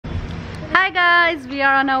guys, we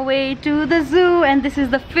are on our way to the zoo and this is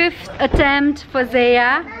the 5th attempt for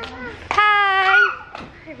Zaya. Hi!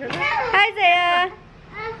 Hi Zaya!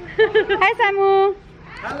 Hi Samu!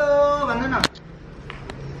 Hello, banana.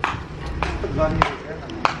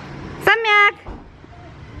 Samyak!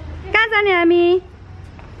 कहाँ जाने हामी?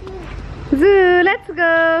 Zoo, let's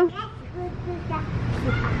go!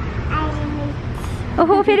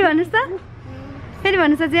 ओहो, फेरि भन्नुस् त? फेरि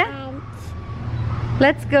भन्नुस् अझै?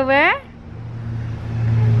 Let's go where?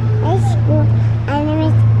 Let's go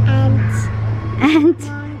animals and And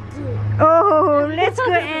monkey. oh, let's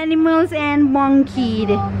go animals and monkey.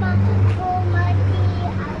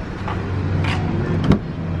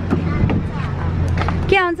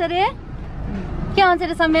 के आउँछ रे? के आउँछ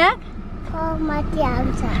रे सम्यक?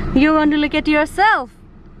 You want to look at yourself?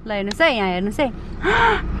 ल हेर्नुस् है, यहाँ हेर्नुस् है.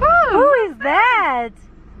 Who is that?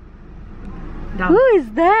 Who is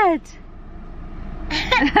that?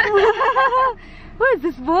 Who is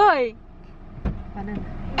this boy?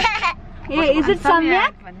 Hey, is it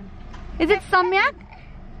Samyak? Is it Samyak?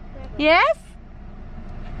 Yes?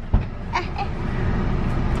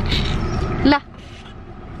 La.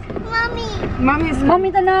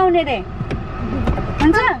 Mommy त नआउने रे.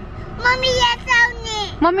 हुन्छ?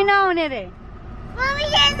 Mommy नआउने रे.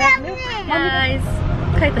 Guys,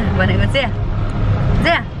 खै त भनेको चाहिँ.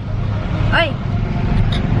 Zaya. Oi.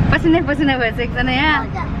 पसिनै भएछ एकजना यहाँ.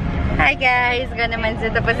 Hi guys, गर्ने मान्छे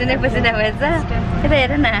त पसिनै भएछ. यता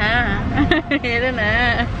हेर न. हेर न.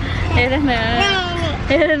 हेर न.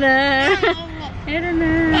 हेर न. हेर न.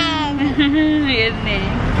 हेर्ने.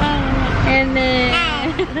 हेर्ने.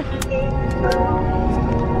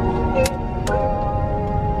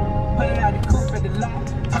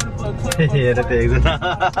 हेर त एकजना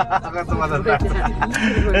कस्तो मजाले नाच्छ.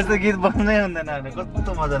 यस्तो गीत बज्नै हुँदैन भने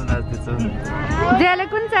कस्तो मजाले नाच्दैछ. जेले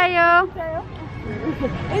कुन चाहियो?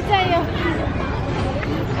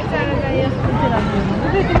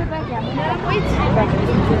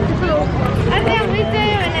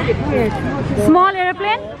 Small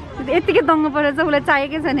airplane? यतिकै दङ्ग परेछ उसलाई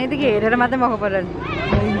चाहिएकै छैन यतिकै हेरेर मात्रै भएको परेछ.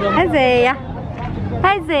 Hi Zaya.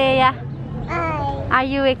 Hi Zaya. Are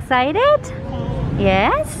you excited?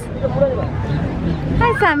 Yes.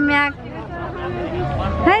 Hi Samyak.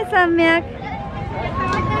 Hi Samyak.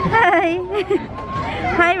 Hi.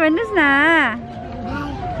 Hi भन्नुस् न.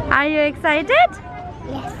 Are you excited?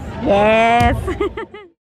 Yes. Yes.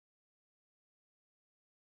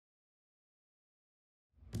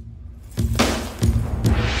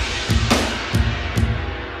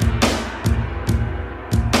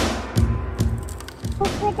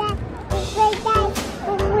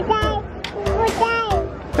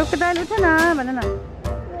 Crocodile उठ न भन न.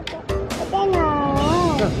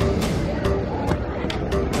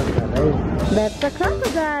 That's a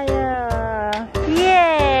crocodile.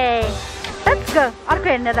 Yay! Let's go. अर्को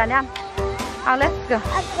हेर्न जाने. Let's go.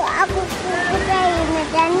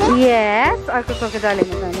 Yes, अर्को crocodile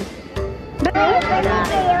हेर्न जाने.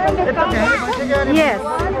 Yes.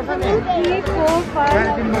 3, 4, 5.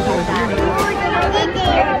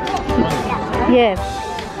 Yes.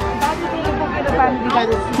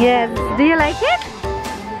 Yes. Do you like it?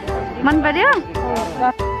 Man पर्यो?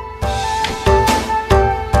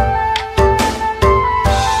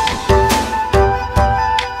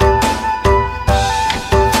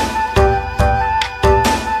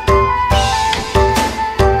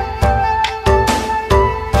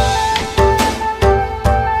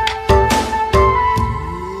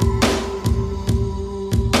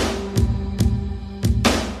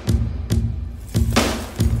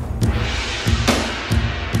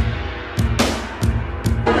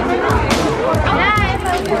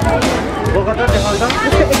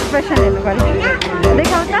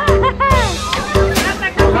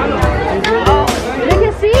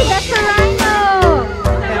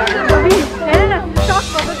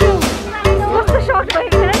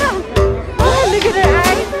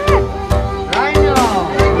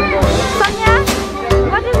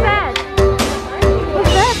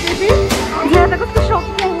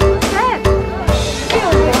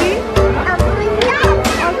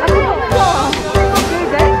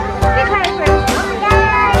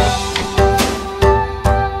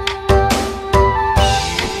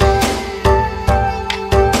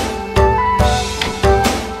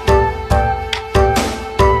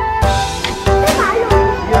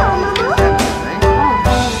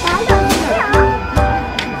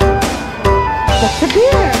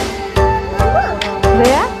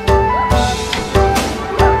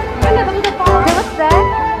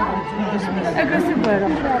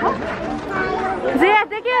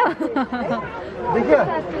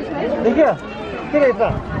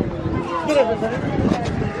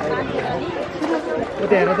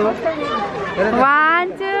 उता हेर त 1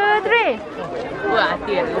 2 3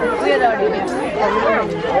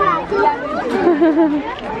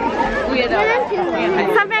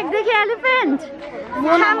 सम्यक देख्यो एलिफेन्ट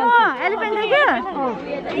सामो एलिफेन्ट देख्यो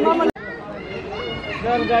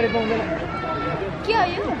गाडी पाउँदैन के हो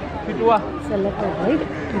यो पिटुवा सेलेक्ट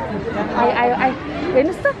है आयो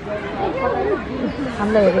हेर्नुस् त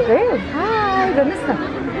हामीलाई हेरेको है हाय गर्नुस् न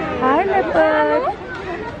हाय लेपर्ड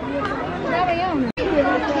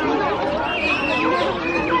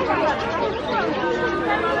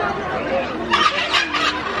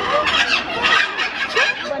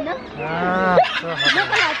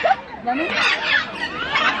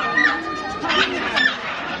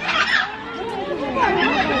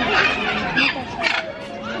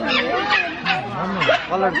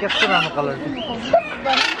कलर कस्तो राम्रो कलर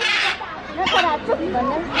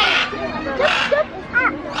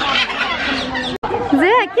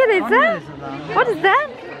Zaya, के रहेछ? What is that?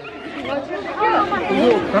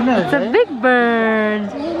 It's a big bird.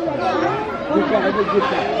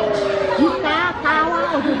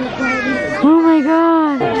 Oh my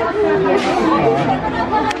god.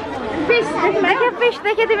 Fish. देख्यो fish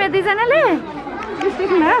देख्यो तिमी दुईजनाले?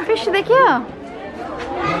 Fish देख्यो?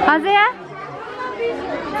 Zaya?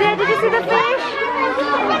 Zaya, did you see the fish?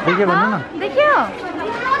 देख्यो भन्नु न देख्यो?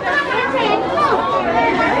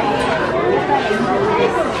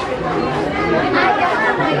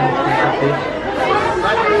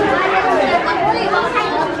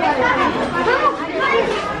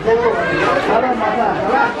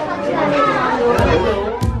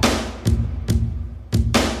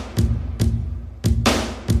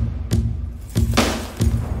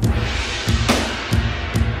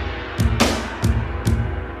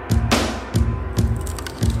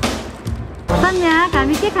 सम्यक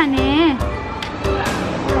हामी के खाने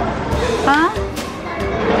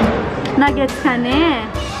नगेट्स खाने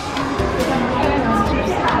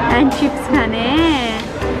एन्ड चिप्स खाने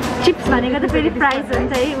चिप्स भनेको त फेरि प्राइस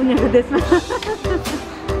हुन्छ है उनीहरूको देशमा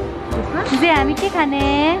जे हामी के खाने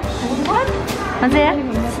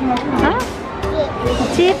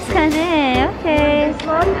चिप्स खाने ओके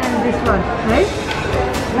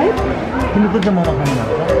तिमी कुन चाहिँ मोमो खाने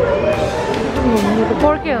भएको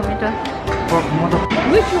पोर्कै हो मिठो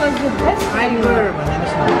Which was the best? I'm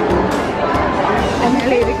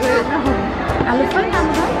really good.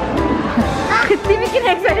 तिमी किन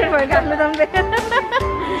एक्साइटेड भयो आलुदम देखेर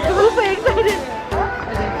उफो excited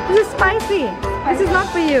This is spicy. This is not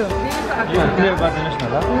for you. Clear गरिदिनुहोस् न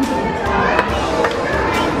ल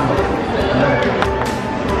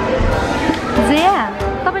जिया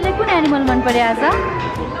तपाईलाई कुन एनिमल मन पर्यो आज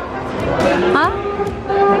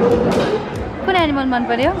कुन एनिमल मन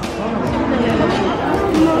पर्यो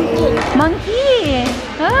monkey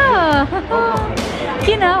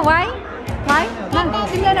किन why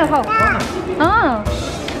तिमीलाई नखाऊ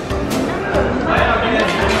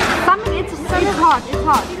it's hot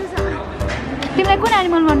तिमीलाई कुन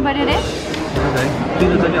एनिमल मन पर्यो रे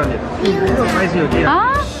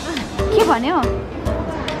के भन्यो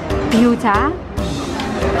पिउछा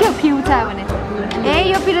के हो पिउछा भने ए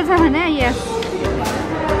यो पिरो छ भने यस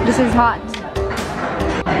दिस इज हट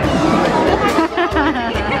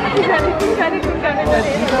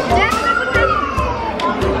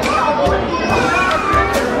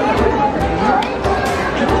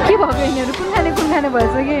के भएको यिनीहरू कुन खाने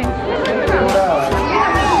भएछ कि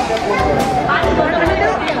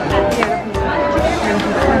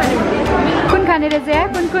कुन खाने रहेछ या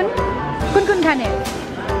कुन खाने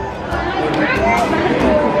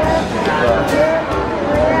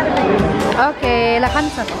ओके ल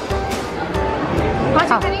खानुहोस् न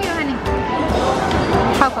खाऊ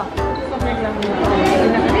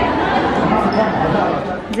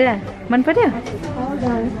जेरा मन पर्यो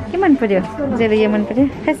के मन पर्यो जेरा यो मन पर्यो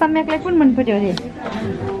खै सम्यकलाई कुन मन पर्यो अरे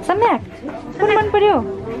सम्यक कुन मन पर्यो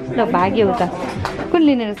ल भाग्यो उता कुन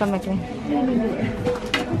लिने र सम्यकलाई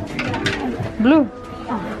ब्लू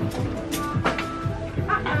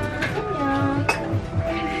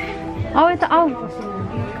आऊ यता आऊ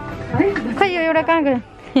खै यो एउटा कहाँ गयो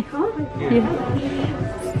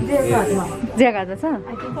ज्यागा छ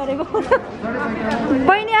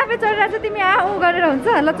बहिनी आफै चढिरहेको छ तिमी ऊ गरेर हुन्छ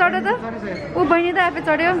ल चढ त ऊ बहिनी त आफै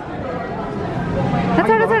चढ्यो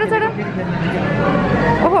चढ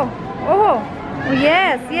ओहो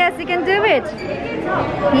yes you can do it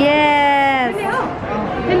yes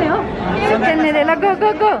खेल्ने रे ल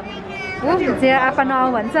गो जे आपा नआऊ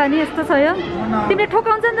भन्छ अनि यस्तो छ यो तिमीले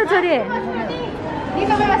ठोकाउँछ नि त छोरी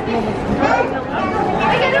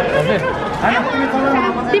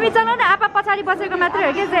तिमी चलाउ न आपा पछाडि बसेको मात्रै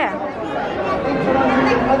हो के जे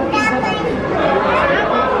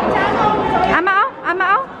आमा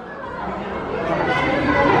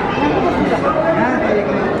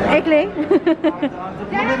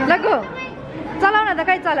लगो चलाउन त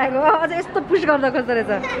कहीँ चलाएको अझ यस्तो पुस गर्दा खोज्दो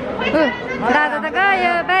रहेछ दादा त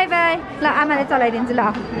गयो बाई बाई ल आमाले चलाइदिन्छु ल